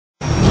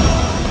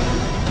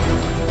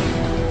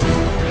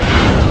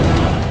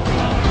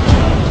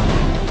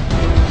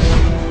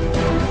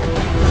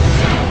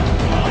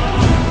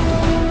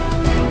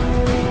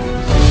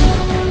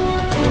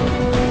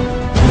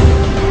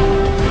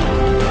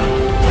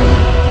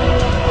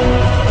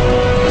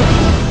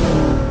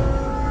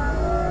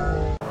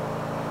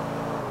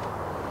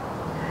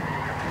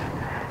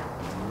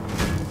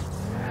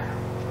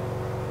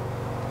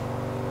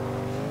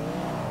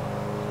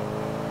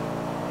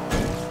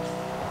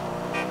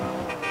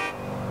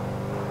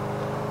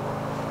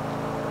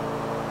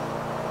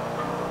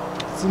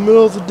It's the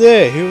middle of the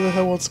day. Who the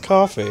hell wants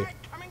coffee?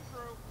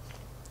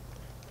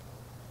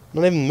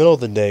 Not even the middle of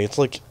the day. It's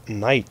like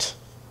night.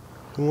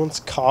 Who wants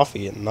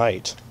coffee at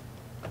night?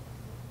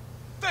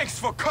 Thanks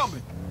for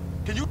coming.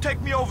 Can you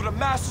take me over to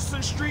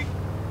Masterson Street?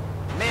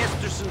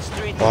 Masterson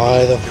Street.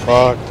 Why the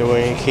fuck do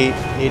we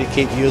need to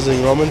keep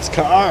using Roman's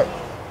car?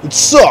 It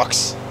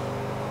sucks!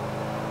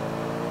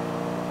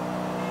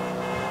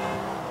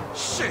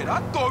 Shit,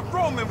 I thought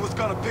Roman was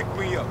gonna pick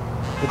me up.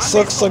 It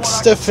sucks like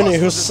Stephanie,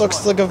 who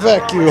sucks like a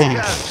vacuum.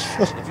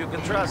 If you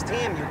can trust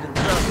him, you can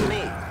trust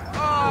me.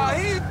 Ah,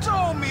 he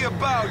told me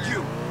about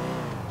you.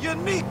 You're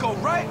Nico,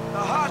 right? The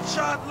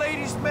hotshot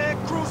ladies man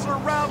cruising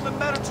around the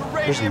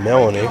Mediterranean. Here's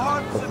Melanie.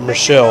 Or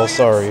Michelle,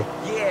 sorry.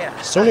 Yeah.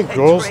 So many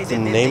girls, the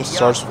name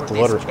starts with the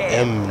letter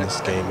M in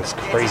this game. It's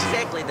crazy.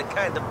 Exactly the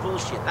kind of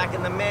bullshit I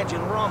can imagine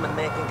Roman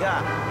making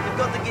up. You've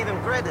got to give him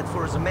credit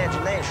for his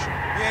imagination.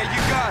 Yeah,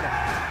 you got it.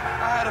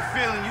 I had a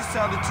feeling you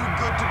sounded too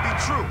good to be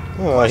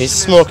true. Oh, he's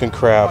smoking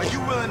crap. Are you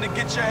willing to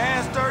get your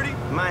hands dirty?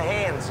 My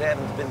hands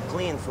haven't been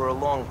clean for a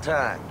long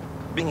time.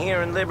 Being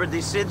here in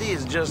Liberty City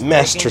is just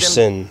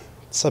Masterson.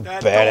 It's a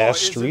That badass door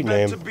street isn't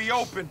meant name. to be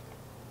open.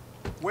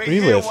 Wait Where do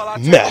you here live? while I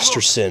take a look.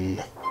 Masterson.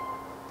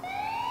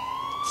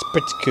 It's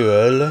pretty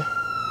cool. The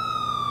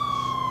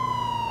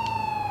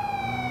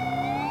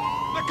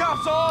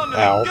cops are on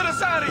Ow. there. Get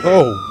us out of here.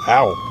 Oh,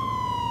 ow.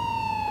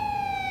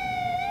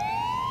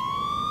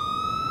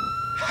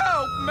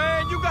 Help,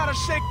 man. You gotta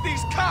shake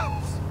these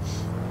cops.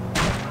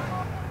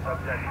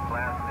 Subject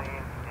last seen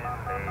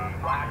in a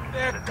black.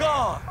 They're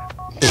gone.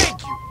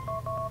 Thank you.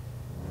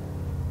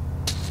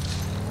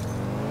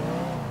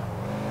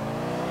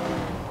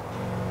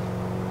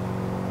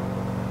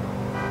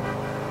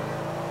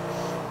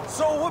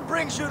 So what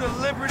brings you to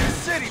Liberty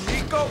City,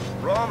 Nico?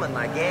 Roman,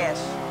 I guess.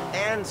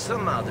 And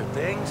some other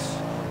things.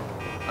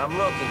 I'm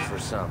looking for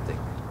something.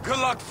 Good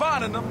luck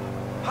finding them.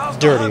 How's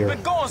the Dirtier. hunt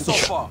been going so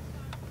far?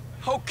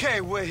 Okay,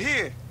 we're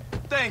here.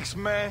 Thanks,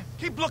 man.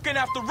 Keep looking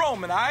after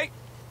Roman, alright?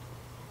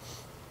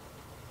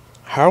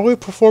 How are we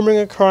performing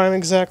a crime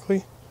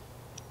exactly?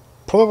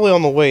 Probably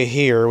on the way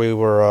here we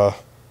were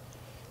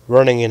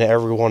running into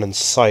everyone in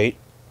sight.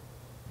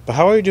 But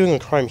how are we doing a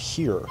crime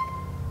here?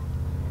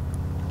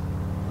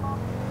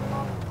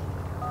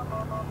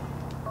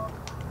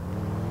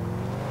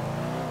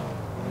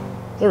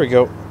 There we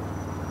go.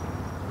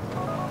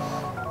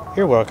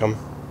 You're welcome.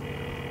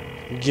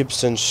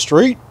 Gibson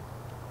Street.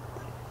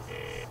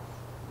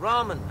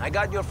 Roman, I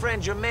got your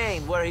friend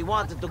Jermaine where he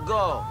wanted to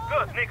go.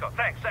 Good, Nico,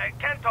 thanks.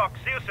 Can talk.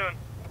 See you soon.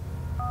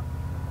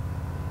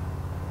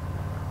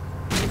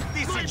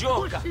 This is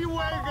Joker.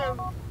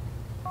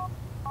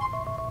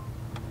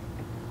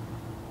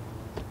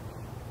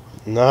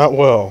 Not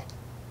well.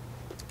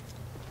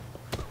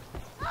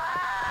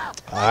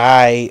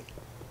 Aight,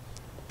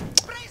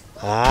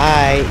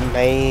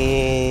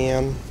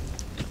 man.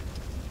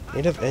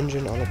 Native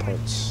engine auto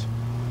parts.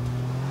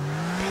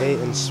 Pay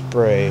and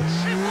spray.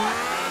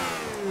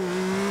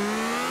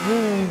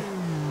 Yay.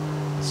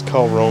 Let's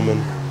call Roman.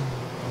 Yeah,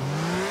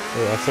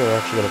 I think we're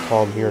actually gonna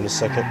call him here in a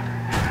second.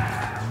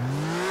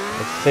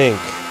 I think.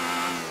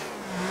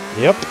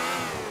 Yep.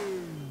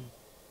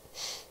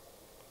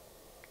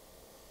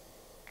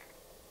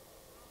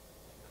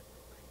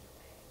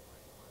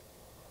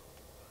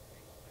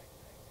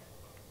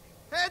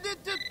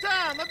 Headed to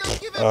town. I don't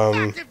give a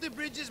fuck if the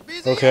bridge is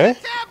busy. Okay. I'm a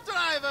cab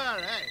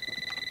driver. Hey.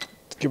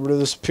 Let's get rid of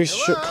this piece of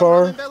shit Hello, car.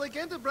 Roman Bellic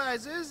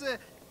Enterprises.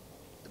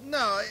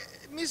 No,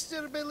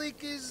 Mr.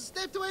 Bellic is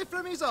stepped away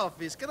from his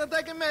office. Can I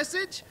take a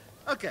message?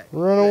 Okay.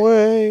 Run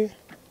away.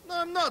 No,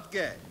 I'm not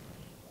gay.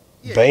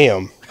 Yeah,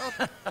 Bam.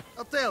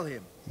 I'll tell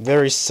him.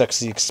 Very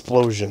sexy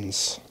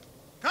explosions.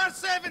 Car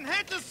 7,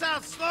 head to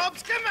South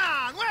Slopes. Come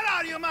on. Where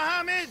are you,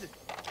 Mohammed?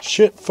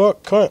 Shit,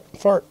 fuck, cunt,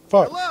 fart,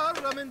 fuck. Hello,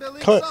 Roman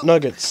Bellic. Cunt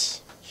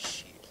nuggets.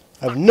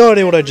 I have no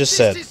idea what I just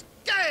said, This is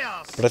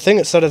chaos. but I think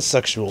it sounded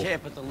sexual.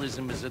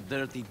 Capitalism is a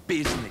dirty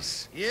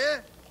business. Yeah?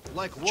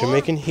 Like war?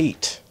 Jamaican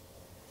heat.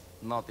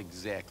 Not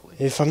exactly.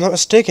 If I'm not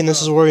mistaken,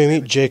 this is where we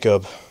meet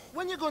Jacob.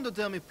 When you going to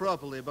tell me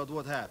properly about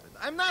what happened?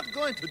 I'm not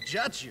going to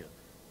judge you.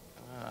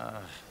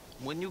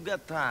 When you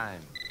got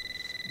time.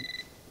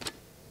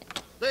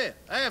 There,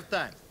 I have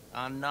time.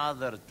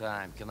 Another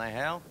time. Can I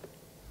help?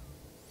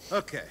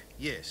 Okay,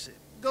 yes.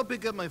 Go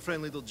pick up my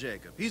friend little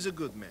Jacob. He's a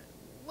good man.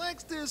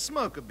 Likes to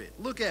smoke a bit.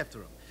 Look after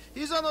him.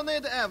 He's on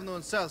Oneida Avenue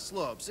in South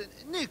Slopes. And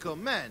Nico,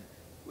 man,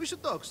 we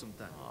should talk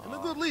sometime. I'm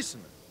a good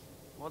listener.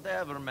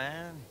 Whatever,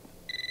 man.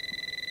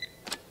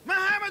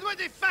 Mohammed, what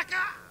the fuck?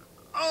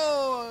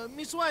 Oh,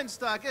 Miss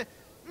Weinstock.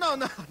 No,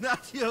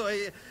 not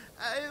you.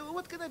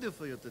 What can I do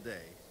for you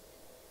today?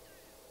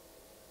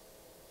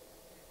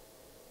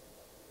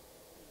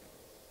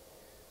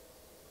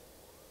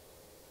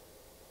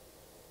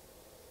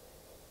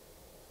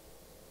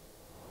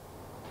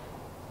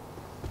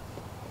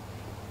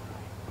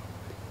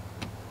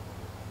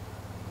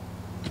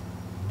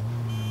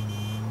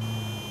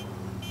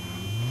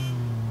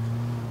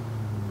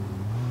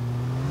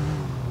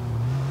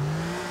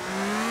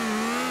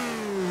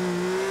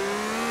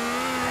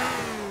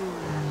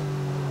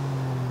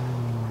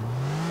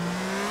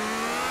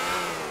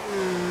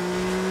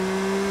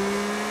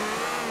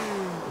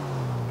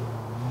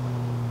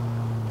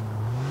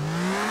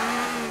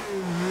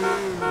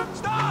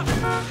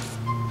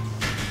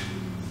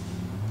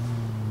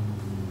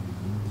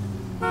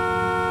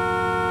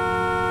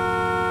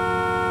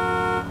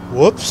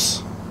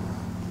 Whoops.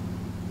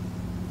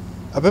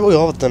 I bet we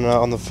all have done that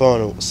on the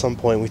phone at some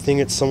point. We think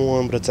it's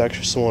someone, but it's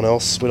actually someone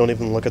else. We don't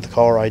even look at the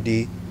caller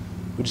ID.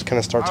 We just kind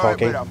of start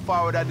talking. Alright, brother,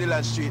 forward at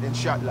Dillon Street in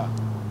Shatla.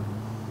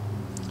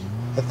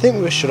 I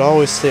think we should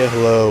always say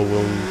hello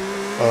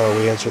when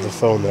we answer the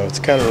phone, though. It's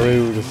kind of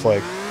rude if,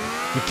 like,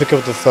 you pick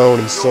up the phone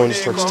and someone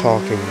just starts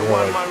talking. You're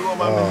like, are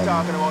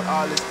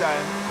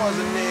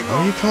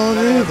you calling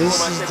me?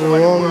 This is the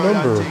wrong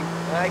number.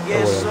 I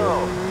guess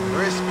so.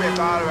 Respect,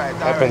 alright.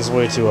 Happens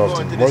way too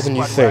often, more than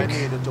you think.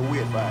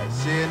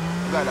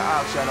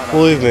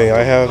 Believe me,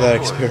 I have that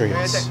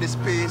experience. Out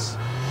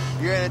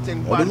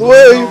of the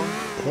way!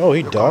 Oh,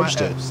 he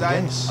dodged it.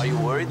 Nice. Are you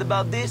worried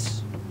about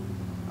this?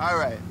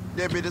 Alright,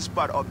 there be the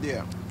spot up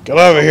there. Get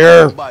over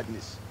here!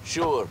 Badness.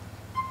 Sure.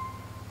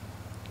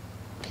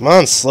 Come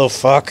on, slow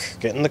fuck.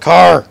 Get in the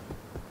car!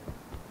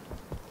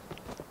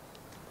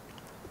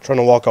 Trying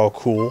to walk all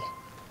cool.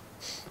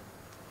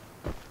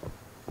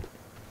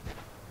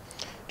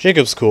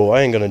 Jacob's cool.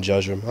 I ain't gonna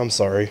judge him. I'm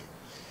sorry.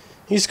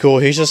 He's cool.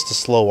 He's just a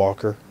slow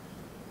walker.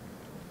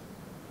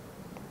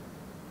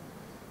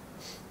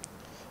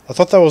 I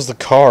thought that was the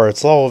car.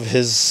 It's all of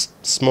his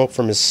smoke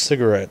from his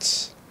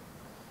cigarettes.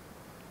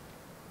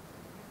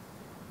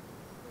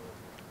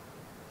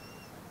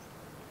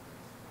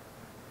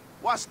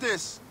 What's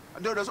this? I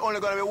know there's only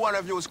gonna be one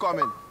of you who's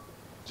coming.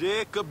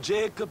 Jacob,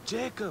 Jacob,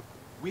 Jacob.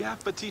 We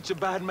have to teach a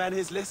bad man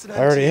his lesson. I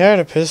already had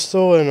a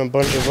pistol and a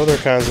bunch of other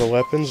kinds of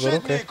weapons, but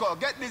Shit, okay. Nico,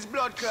 get these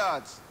blood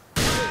clots.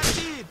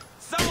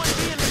 Someone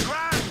be in the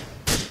ground.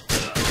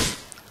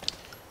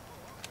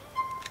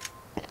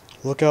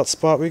 Lookout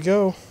spot we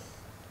go.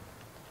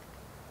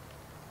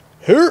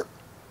 Here!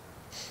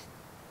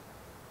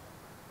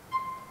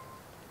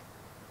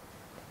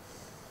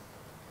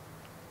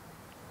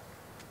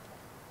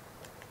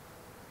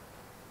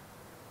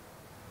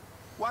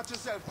 Watch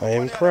yourself. I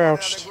am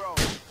crouched.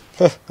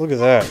 Look at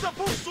that.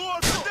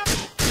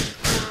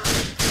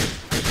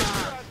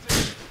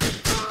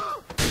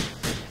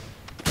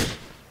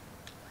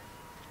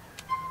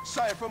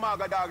 Sorry for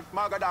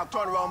Margadog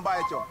turn around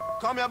bite you.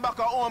 Come here back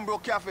at Homebrew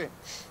Cafe.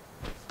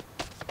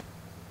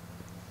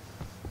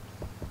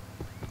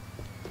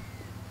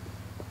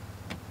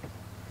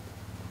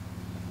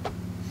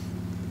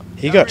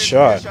 He got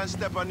shot. Righteous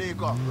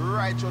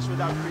with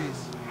that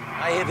face.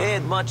 I have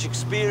had much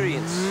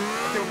experience.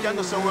 I think we can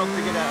do some work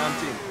together,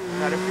 Auntie.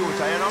 Now the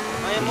future, you know?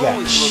 I am He got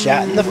always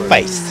shot in looking the for work,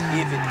 face.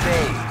 If it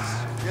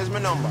pays. Here's my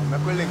number.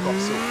 Make we link up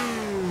soon.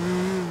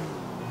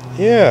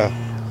 Yeah.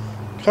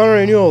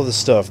 Connery knew all this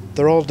stuff.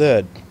 They're all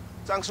dead.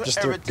 Thanks for Just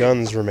their everything.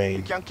 guns You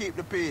remain. can keep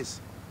the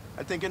peace.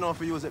 I think you know if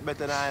you use it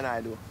better than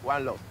I do.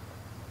 One love.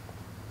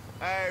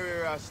 Hey,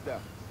 Rasta.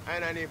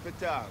 I need to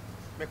talk.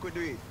 Make we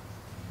do it.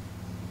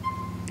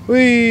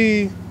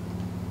 Whee!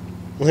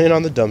 Land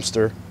on the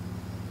dumpster.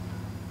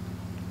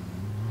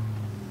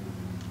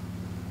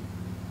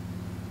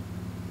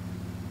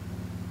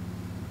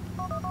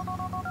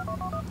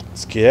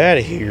 Let's get out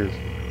of here.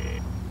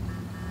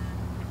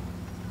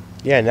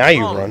 Yeah, now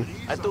you Oh, run.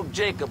 I took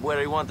Jacob where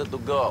he wanted to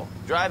go.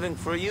 Driving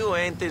for you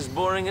ain't as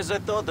boring as I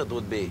thought it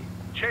would be.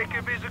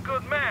 Jacob is a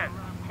good man.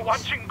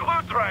 Watching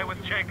glue dry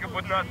with Jacob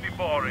would not be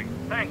boring.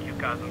 Thank you,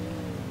 cousin.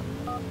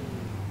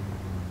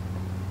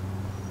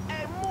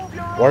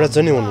 Why does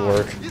anyone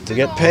work? To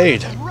get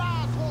paid.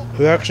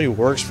 Who actually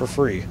works for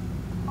free?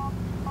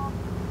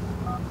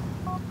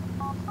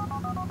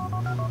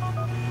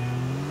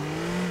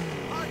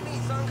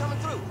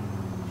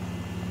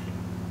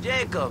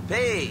 Jacob,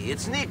 hey,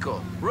 it's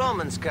Nico,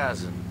 Roman's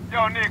cousin.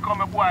 Yo, Nico,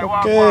 my boy,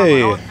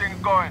 Okay. how's things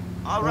going?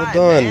 All Well right,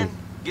 done. man.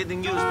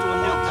 Getting used to a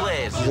new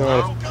place, you He's on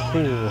know? a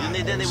pool. You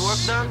need any work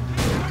done?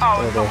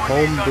 Oh, Or the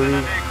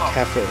Homebrew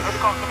Cafe. Let's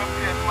come to my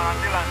place, man.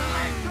 Dillon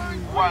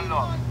Street. One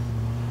love.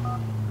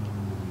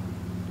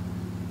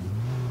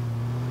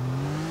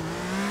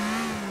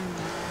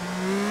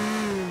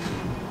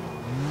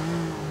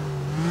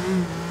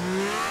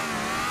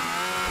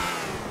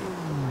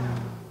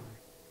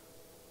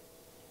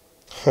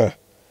 Huh.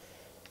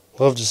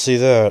 Love to see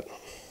that.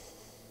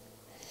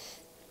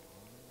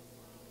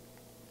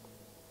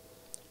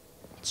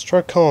 Let's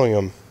try calling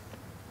him.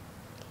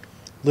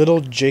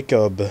 Little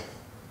Jacob. Yo,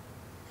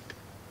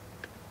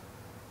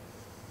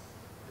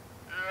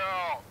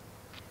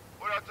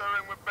 who that to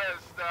ring my bell,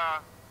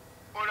 star?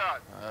 Who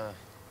that?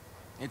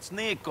 It's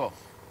Nico.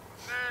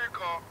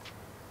 Nico.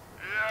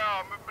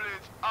 Yeah, me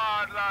bleach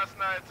hard last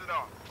night, you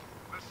know.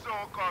 Me soon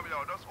come,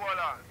 yo. Just hold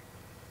on.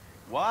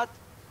 What?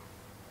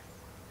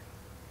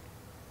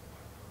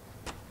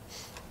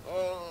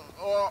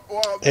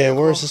 And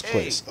where's this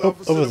place? Hey, Oh,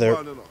 over there.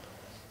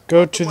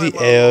 Go to the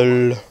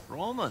L.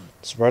 Roman,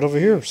 It's right over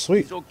here.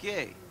 Sweet. it's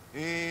okay.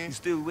 He's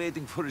still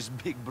waiting for his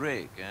big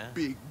break, huh?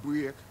 Big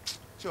break.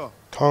 Sure.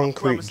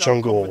 Concrete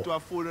jungle.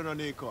 That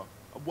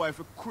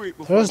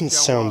That doesn't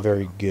sound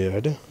very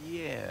good.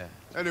 Yeah.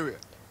 Anyway.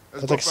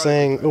 That's like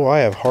saying, oh, I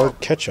have hard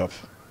ketchup.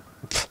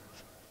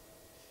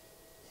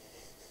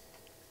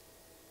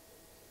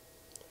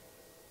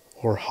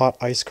 Or hot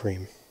ice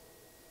cream.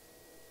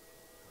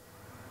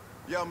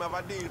 Yo, me have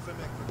a deal for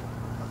me.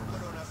 Go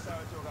down to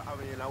Saratoga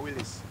Avenue in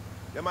Willis.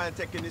 The man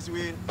taking this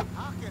way.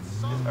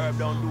 This herb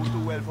don't do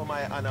too well for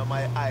my honor,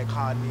 my eye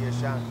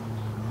coordination.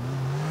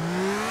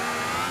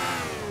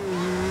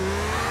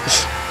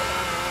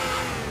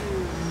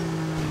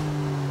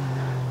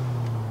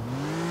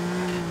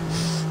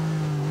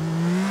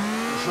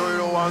 You sure you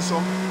don't want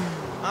some?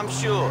 I'm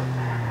sure.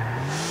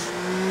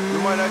 You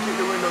might not keep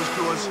the windows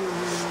closed.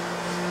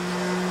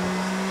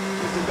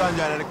 Keep the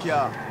ganja in the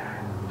car.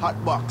 Hot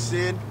box,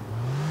 see?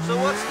 So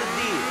what's the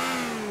deal?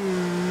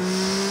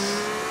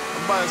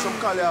 I'm buying some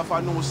curry off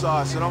a new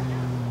sauce, you know?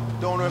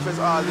 Don't know if it's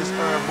all this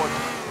herb, but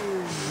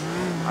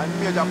I'm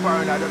major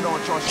paranoid, I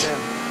don't trust them.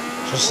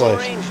 Just Who like,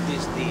 arranged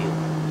this deal?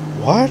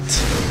 what?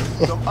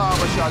 Some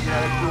armor shots in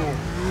the crew.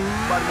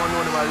 Bad man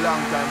know them a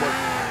long time, but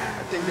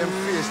I think them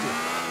faced it.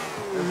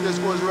 If this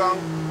goes wrong,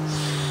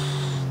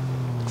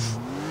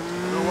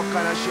 I don't know what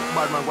kind of shit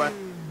bad man going.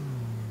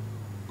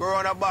 Go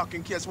around the back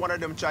in case one of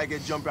them try to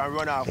get jumped and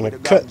run off I'm with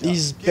gonna the cut ganja.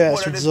 these Keep one of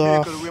bastards this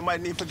off. vehicle, we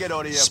might need to get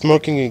out of here.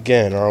 Smoking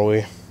again, are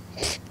we?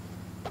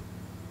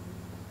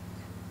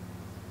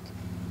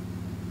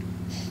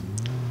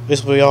 At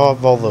least we all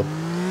have all the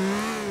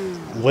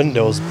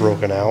windows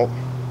broken out.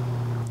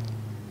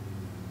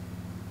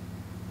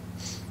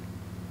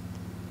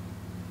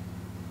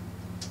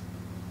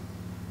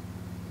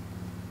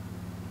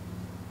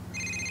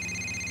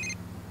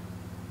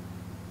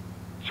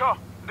 Sure,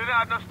 they didn't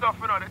have no stuff,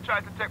 you know. They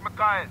tried to take my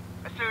car in.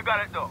 I still got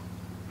it, though.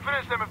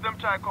 Finish them if them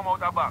try to come out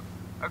the back.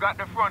 I got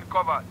the front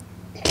covered.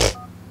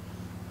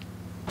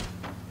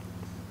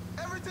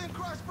 Everything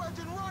cross bridge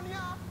and run,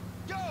 yeah?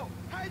 Yo,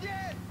 hide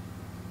it!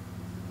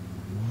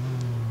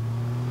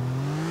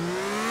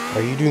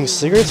 Are you doing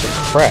cigarettes or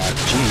crack?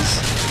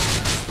 Jeez.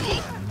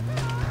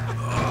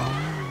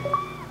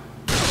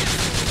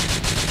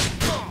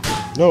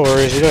 No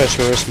worries, you got a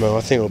Turismo.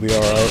 I think it'll be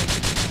alright.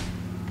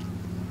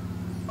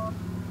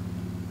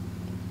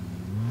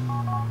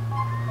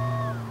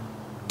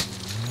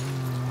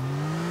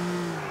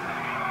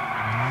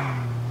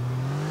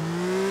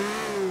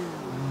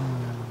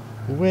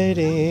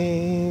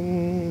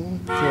 Waiting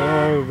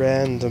for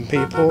random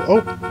people.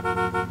 Oh!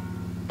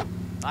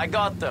 I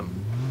got them.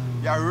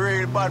 You're a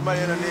real bad man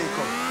in the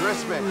Nico.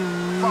 Respect.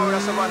 Forward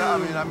us about the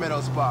avenue in the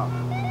Meadows Park.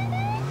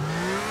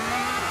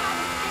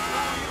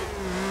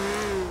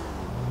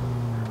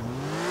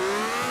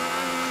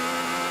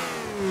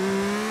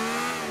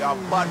 You're a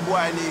bad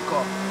boy, Nico.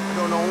 I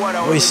don't know what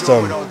I would Waste do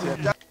them. without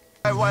you.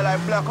 That's while I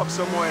black up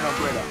some more, you know,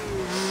 brother.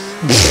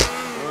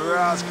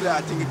 Rascal,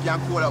 I think it can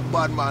call a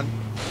bad man.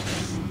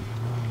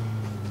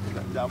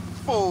 That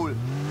fool.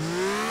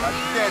 That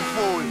dead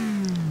fool.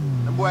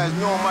 The boy has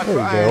no match There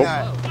for we I go. and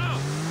I.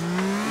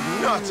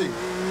 Nothing.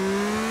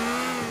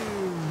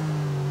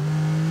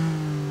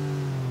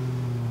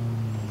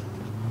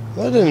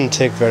 That didn't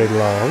take very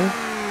long.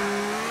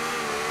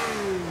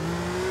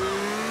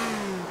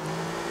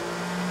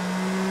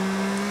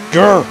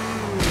 Grr!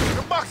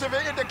 The box of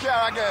it in the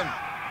car again.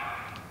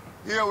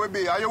 Here we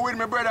be. Are you with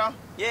me, brother?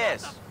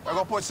 Yes. I'm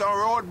gonna put some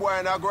road boy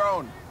in the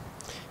ground.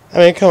 I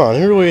mean, come on,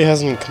 who really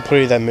hasn't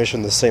completed that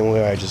mission the same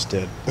way I just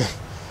did?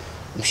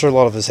 I'm sure a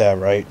lot of us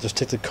have, right? Just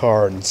take the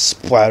car and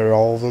splatter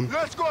all of them.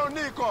 Let's go,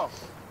 Nico.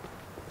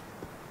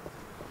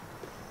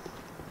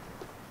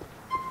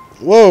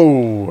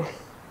 Whoa!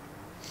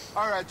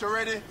 Alright, you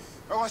ready?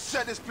 I'm gonna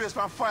set this place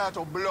on fire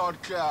to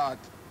blood clot.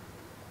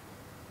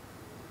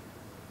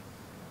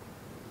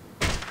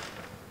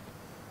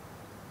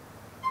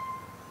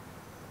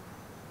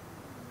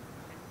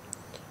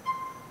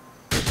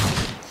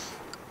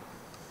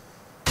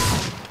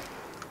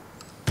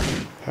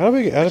 How do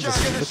we get out of Can't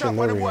this get the shot freaking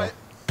by the there we boy. go.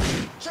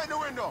 Check the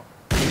window.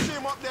 See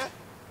him up there?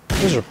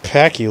 Those are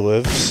packy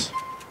lives.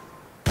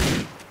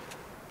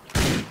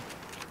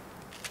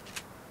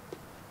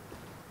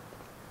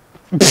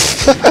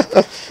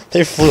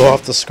 They flew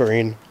off the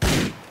screen.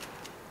 Come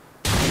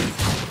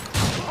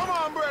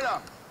on, brother.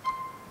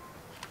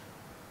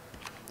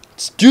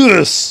 Let's do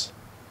this!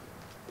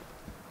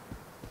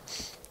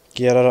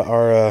 Get out of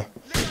our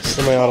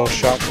semi-auto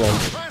shotgun.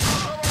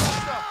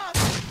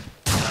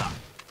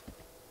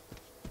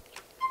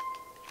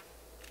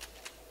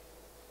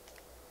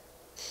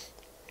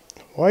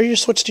 Why you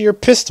switch to your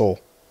pistol?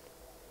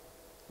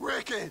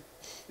 Ricky,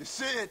 you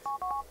see it?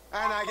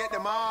 And I get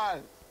them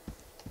all.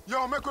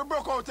 Yo, make we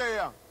broke out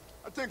here.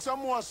 I think some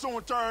more soon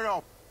turn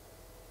up.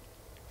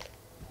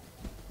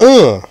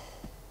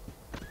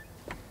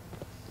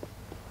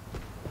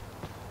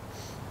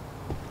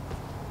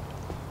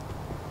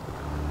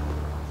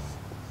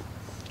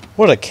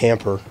 What a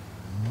camper.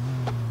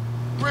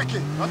 Ricky,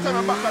 I'll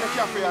tell me back at the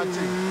cafe and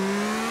thing.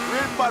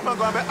 Real bad man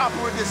gonna be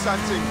happy with this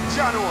and thing.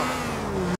 Jano.